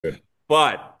Good.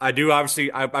 But I do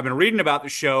obviously, I've been reading about the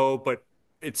show, but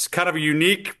it's kind of a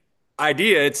unique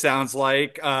idea, it sounds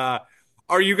like.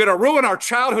 Are you going to ruin our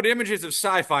childhood images of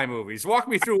sci-fi movies? Walk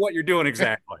me through what you're doing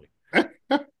exactly.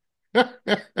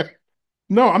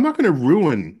 No, I'm not going to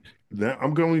ruin that.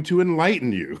 I'm going to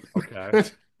enlighten you. Okay,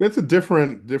 That's a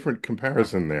different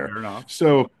comparison there. fair enough.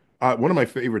 So, one of my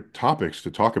favorite topics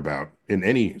to talk about in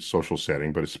any social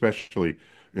setting, but especially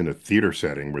in a theater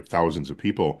setting where thousands of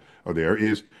people are there,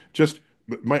 is just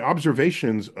my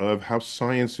observations of how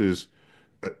science is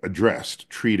addressed,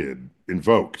 treated,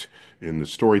 invoked in the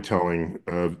storytelling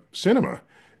of cinema.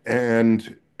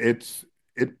 And it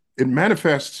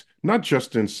manifests not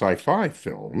just in sci-fi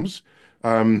films.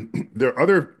 There are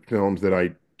other films that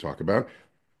I talk about.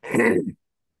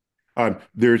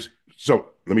 There's so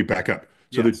let me back up.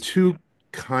 So there are Yes. two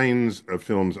kinds of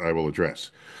films I will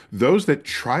address. Those that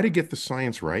try to get the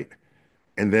science right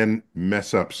and then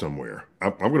mess up somewhere.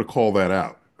 I'm going to call that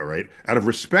out. All right. Out of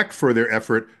respect for their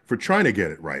effort for trying to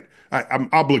get it right, I'm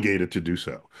obligated to do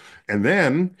so. And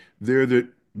then there are the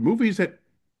movies that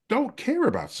don't care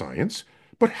about science,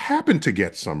 but happen to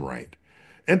get some right.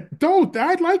 And don't,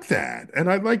 I like that. And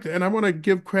I want to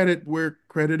give credit where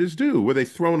credit is due, where they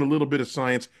throw in a little bit of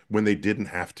science when they didn't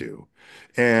have to.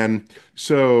 And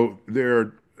so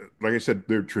there, like I said,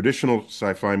 there are traditional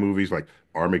sci-fi movies like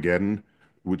Armageddon,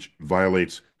 which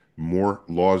violates more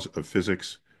laws of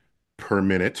physics per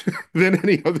minute than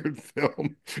any other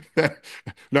film.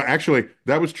 No, actually,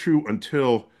 that was true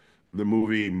until the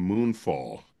movie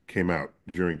Moonfall came out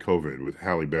during COVID with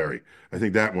Halle Berry. I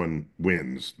think that one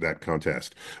wins that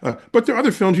contest. But there are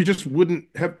other films you just wouldn't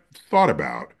have thought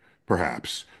about,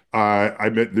 perhaps. I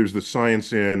bet there's the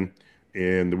science in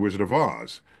The Wizard of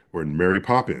Oz, or in Mary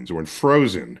Poppins, or in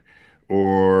Frozen,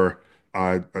 or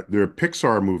there are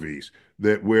Pixar movies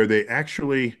that where they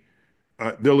actually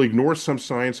they'll ignore some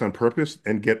science on purpose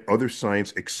and get other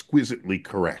science exquisitely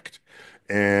correct.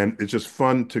 And it's just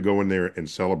fun to go in there and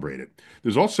celebrate it.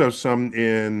 There's also some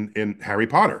in Harry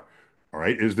Potter. All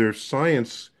right. Is there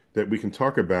science that we can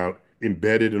talk about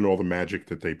embedded in all the magic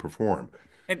that they perform?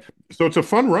 And So it's a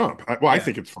fun romp. I yeah,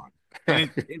 think it's fun.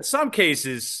 and in some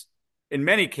cases, in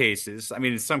many cases, I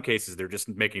mean, in some cases, they're just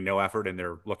making no effort and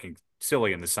they're looking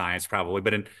silly in the science, probably.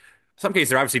 But in some cases,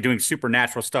 they're obviously doing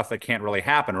supernatural stuff that can't really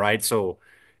happen, right? So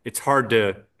it's hard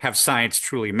to have science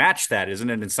truly match that, isn't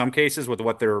it? In some cases, with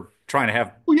what they're trying to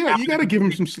have Well, yeah, happen in the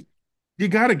movie. you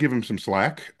got to give them some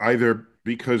slack, either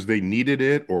because they needed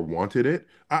it or wanted it.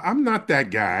 I'm not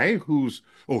that guy who's,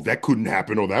 oh, that couldn't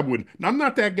happen, or that wouldn't. I'm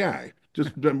not that guy.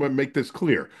 Just to make this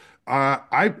clear.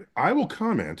 I will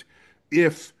comment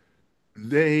if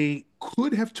they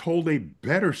could have told a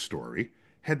better story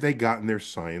had they gotten their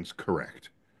science correct.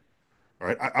 All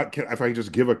right. If I can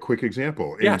just give a quick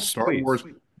example Yes, please.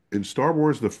 In Star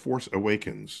Wars: The Force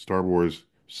Awakens, Star Wars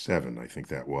 7, I think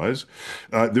that was.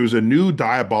 There was a new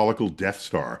diabolical Death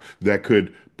Star that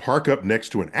could park up next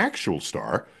to an actual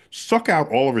star, suck out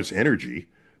all of its energy,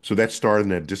 so that star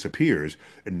then disappears,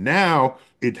 and now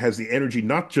it has the energy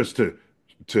not just to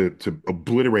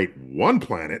obliterate one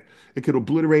planet, it could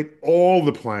obliterate all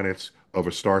the planets of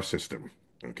a star system.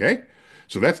 Okay?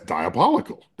 So that's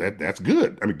diabolical. That's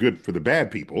good. I mean, good for the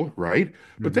bad people, right?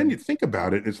 But then Mhm. you think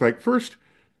about it, it's like, first,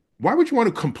 why would you want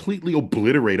to completely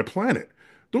obliterate a planet?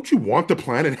 Don't you want the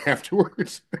planet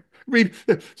afterwards? I mean,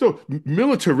 so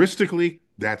militaristically,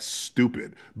 that's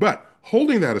stupid. But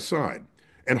holding that aside,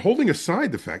 and holding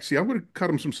aside the fact, see, I'm going to cut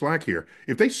them some slack here.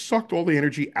 If they sucked all the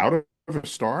energy out of a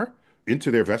star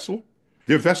into their vessel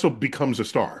becomes a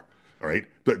star. All right.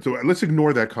 But so let's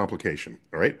ignore that complication.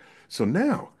 All right. So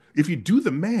now, if you do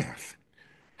the math,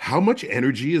 how much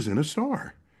energy is in a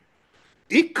star?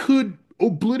 It could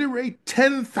obliterate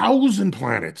 10,000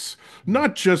 planets,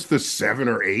 not just the seven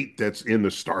or eight that's in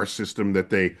the star system that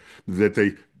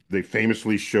they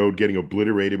famously showed getting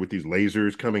obliterated with these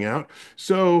lasers coming out.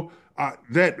 So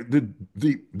that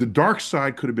the dark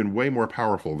side could have been way more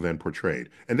powerful than portrayed,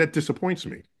 and that disappoints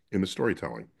me in the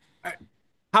storytelling.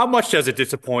 How much does it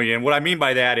disappoint you? And what I mean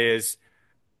by that is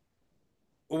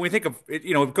when we think of it,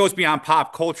 it goes beyond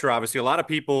pop culture, obviously. A lot of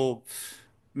people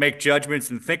make judgments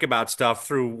and think about stuff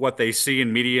through what they see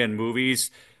in media and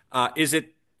movies.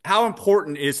 How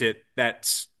important is it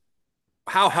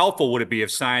how helpful would it be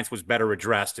if science was better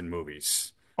addressed in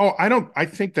movies? Oh, I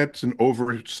think that's an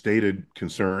overstated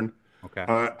concern. Okay.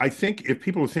 I think if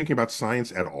people are thinking about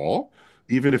science at all,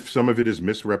 even if some of it is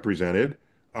misrepresented,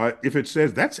 if it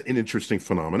says that's an interesting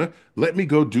phenomena, let me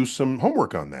go do some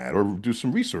homework on that or do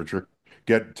some research or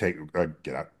get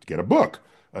a book,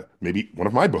 maybe one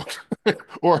of my books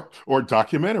or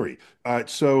documentary.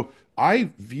 So I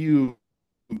view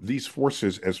these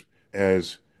forces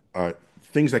as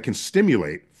things that can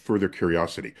stimulate further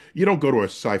curiosity. You don't go to a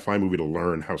sci-fi movie to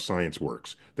learn how science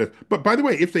works. But by the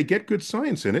way, if they get good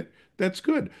science in it, that's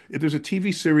good. There's a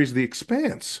TV series, The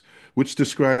Expanse, which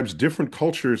describes different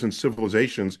cultures and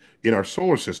civilizations in our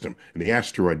solar system, in the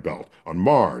asteroid belt, on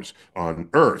Mars, on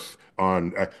Earth,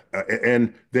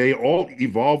 and they all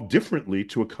evolve differently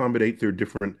to accommodate their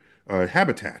different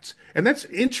habitats. And that's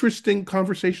interesting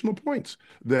conversational points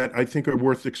that I think are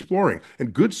worth exploring.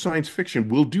 And good science fiction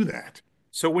will do that.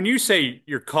 So when you say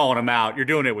you're calling them out, you're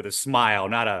doing it with a smile,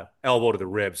 not a elbow to the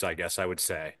ribs, I guess I would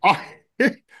say.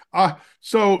 Uh,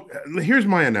 so here's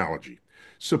my analogy.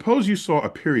 Suppose you saw a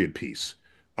period piece,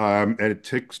 and it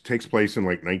takes place in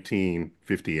like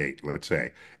 1958, let's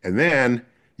say, and then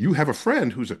you have a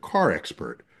friend who's a car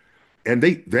expert, and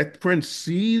that friend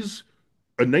sees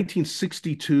a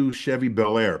 1962 Chevy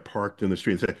Bel Air parked in the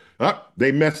street and say, "Oh,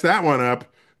 they messed that one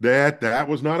up. That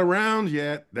was not around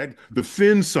yet. That the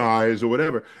fin size or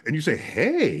whatever." And you say,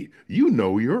 "Hey, you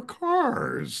know your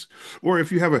cars." Or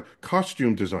if you have a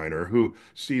costume designer who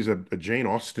sees a Jane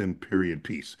Austen period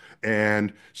piece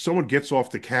and someone gets off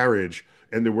the carriage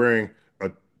and they're wearing a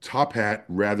top hat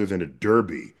rather than a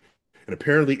derby. And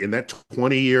apparently in that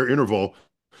 20-year interval,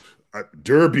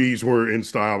 derbies were in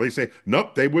style. They say,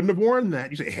 nope, they wouldn't have worn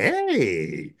that. You say,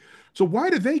 hey, so why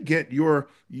do they get your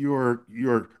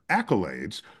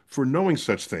accolades for knowing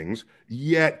such things?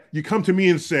 Yet you come to me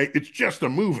and say it's just a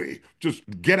movie. Just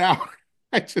get out.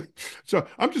 I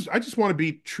just want to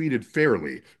be treated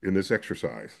fairly in this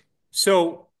exercise.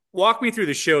 So walk me through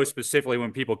the show specifically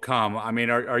when people come. I mean,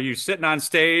 are you sitting on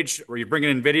stage? Are you bringing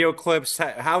in video clips?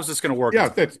 How's this going to work? Yeah,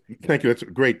 that's thank you. That's a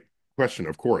great question,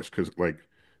 of course, because like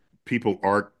people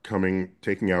are coming,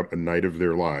 taking out a night of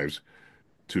their lives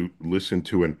to listen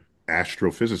to an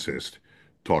astrophysicist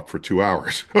talk for 2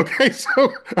 hours. Okay,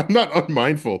 so I'm not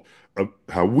unmindful of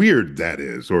how weird that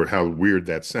is or how weird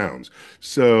that sounds.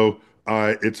 So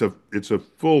it's a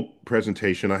full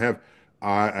presentation.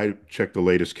 I checked the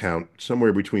latest count,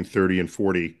 somewhere between 30 and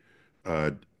 40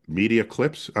 uh, media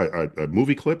clips,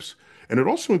 movie clips, and it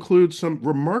also includes some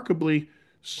remarkably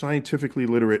scientifically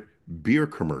literate beer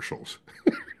commercials.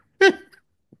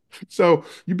 So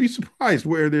you'd be surprised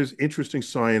where there's interesting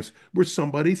science where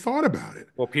somebody thought about it.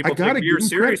 Well, I people got take to give beer them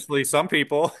credit. seriously, some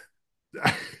people.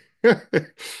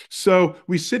 So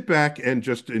we sit back and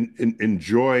just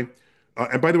enjoy.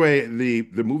 And by the way,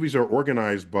 the movies are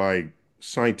organized by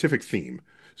scientific theme.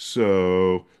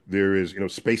 So there is,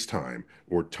 space time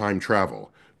or time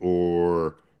travel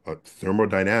or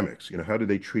thermodynamics. How do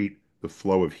they treat the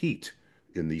flow of heat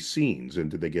in these scenes? And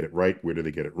did they get it right? Where did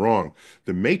they get it wrong?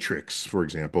 The Matrix, for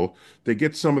example, they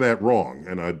get some of that wrong.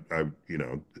 And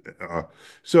uh,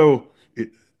 so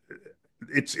it,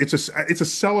 it's a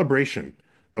celebration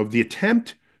of the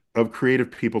attempt of creative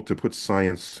people to put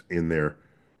science in their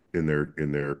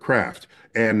craft.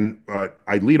 And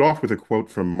I lead off with a quote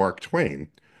from Mark Twain,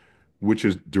 which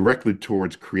is directed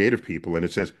towards creative people, and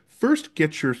it says, "First,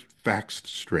 get your facts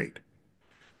straight,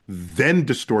 then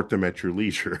distort them at your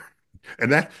leisure."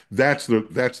 And that's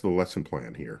the lesson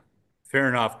plan here. Fair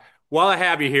enough. While I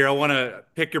have you here, I want to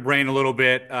pick your brain a little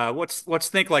bit. Let's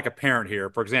think like a parent here.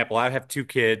 For example, I have two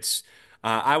kids.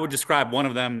 I would describe one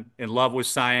of them in love with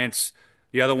science,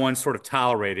 the other one sort of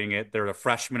tolerating it. They're a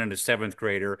freshman and a seventh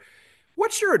grader.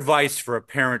 What's your advice for a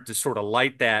parent to sort of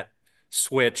light that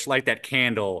switch, light that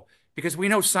candle? Because we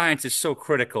know science is so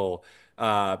critical.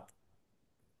 Uh,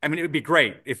 I mean, it would be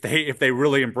great if they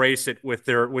really embrace it with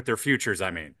their futures.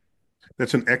 I mean.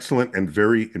 That's an excellent and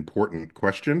very important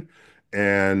question.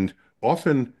 And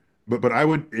often, but I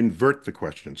would invert the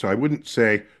question. So I wouldn't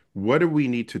say, what do we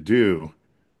need to do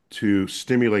to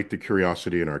stimulate the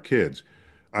curiosity in our kids?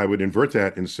 I would invert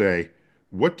that and say,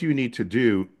 what do you need to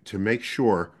do to make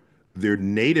sure their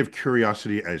native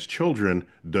curiosity as children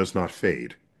does not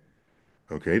fade?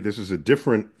 Okay, this is a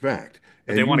different fact.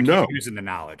 But they And want to keep using the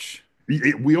knowledge.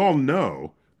 we all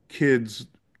know kids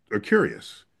are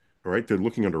curious. All right, they're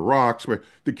looking under rocks, but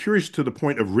they're curious to the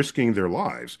point of risking their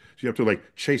lives. So you have to like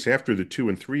chase after the 2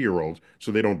 and 3 year olds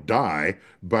so they don't die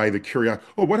by the curiosity.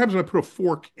 Oh, what happens if I put a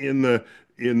fork in the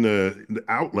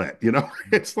outlet?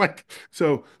 It's like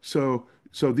so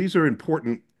these are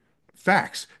important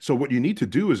facts. So what you need to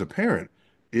do as a parent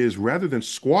is rather than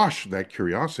squash that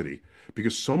curiosity,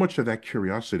 because so much of that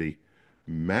curiosity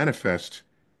manifests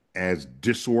as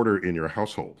disorder in your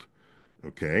household.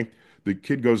 Okay. The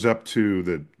kid goes up to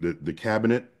the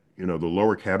cabinet, the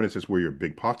lower cabinets, that's where your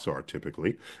big pots are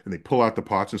typically. And they pull out the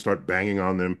pots and start banging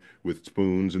on them with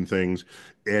spoons and things.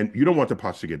 And you don't want the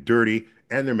pots to get dirty,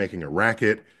 and they're making a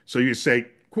racket. So you say,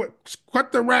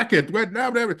 quit the racket.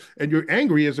 And you're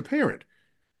angry as a parent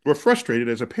or frustrated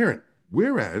as a parent.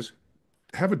 Whereas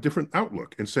have a different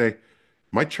outlook and say,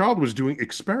 my child was doing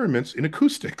experiments in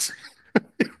acoustics.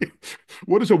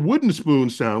 What does a wooden spoon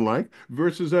sound like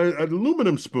versus an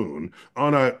aluminum spoon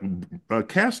on a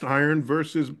cast iron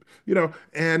versus,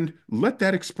 and let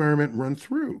that experiment run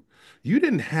through. You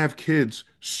didn't have kids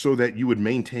so that you would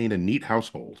maintain a neat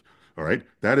household. All right.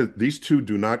 These two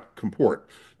do not comport.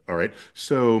 All right.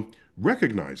 So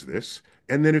recognize this.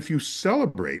 And then if you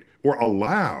celebrate or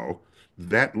allow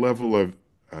that level of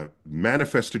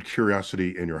manifested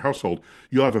curiosity in your household,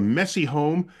 you'll have a messy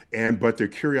home, but their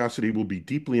curiosity will be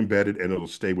deeply embedded and it'll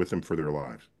stay with them for their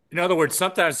lives In other words,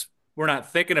 sometimes we're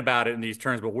not thinking about it in these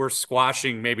terms, but we're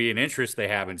squashing maybe an interest they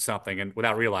have in something and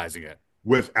without realizing it.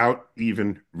 without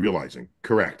even realizing.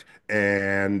 Correct.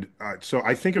 And so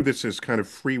I think of this as kind of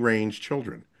free range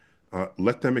children.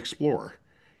 Let them explore.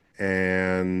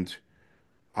 And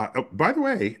by the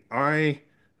way,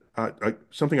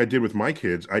 something I did with my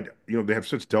kids, they have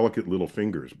such delicate little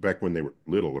fingers back when they were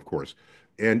little, of course,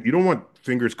 and you don't want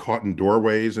fingers caught in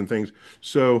doorways and things.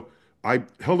 So I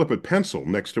held up a pencil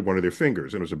next to one of their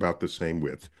fingers, and it was about the same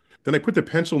width. Then I put the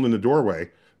pencil in the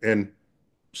doorway and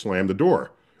slammed the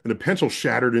door, and the pencil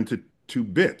shattered into two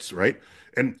bits, right?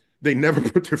 And they never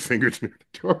put their fingers near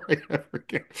the doorway ever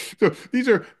again. So these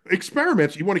are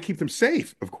experiments. You want to keep them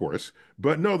safe, of course,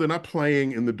 but no, they're not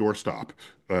playing in the doorstop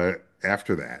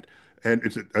after that. And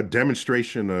it's a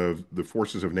demonstration of the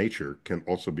forces of nature can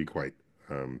also be quite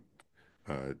um,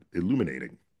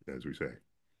 illuminating, as we say.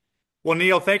 Well,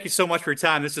 Neil, thank you so much for your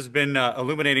time. This has been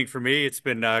illuminating for me. It's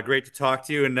been great to talk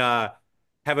to you, and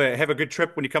have a good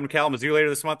trip when you come to Kalamazoo later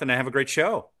this month, and have a great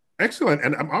show. Excellent.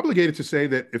 And I'm obligated to say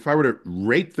that if I were to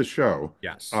rate the show,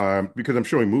 Yes. because I'm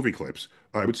showing movie clips,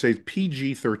 I would say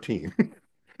PG-13.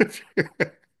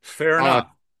 Fair uh, enough.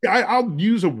 I'll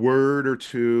use a word or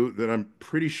two that I'm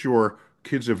pretty sure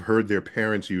kids have heard their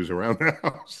parents use around the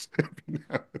house.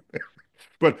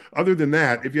 But other than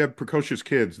that, if you have precocious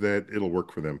kids, that it'll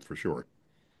work for them for sure.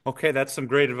 Okay, that's some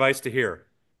great advice to hear.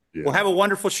 Well, Yeah. have a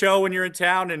wonderful show when you're in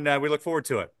town, and we look forward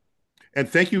to it. And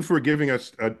thank you for giving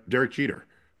us Derek Jeter.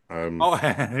 Um, Oh,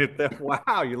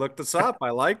 wow, you looked us up. I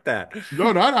like that.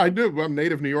 no, not I do. I'm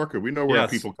native New Yorker. We know where our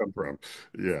Yes. people come from.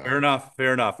 Yeah. Fair enough.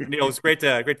 Fair enough. Neil, it's great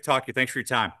to talk to you. Thanks for your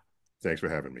time. Thanks for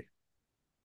having me.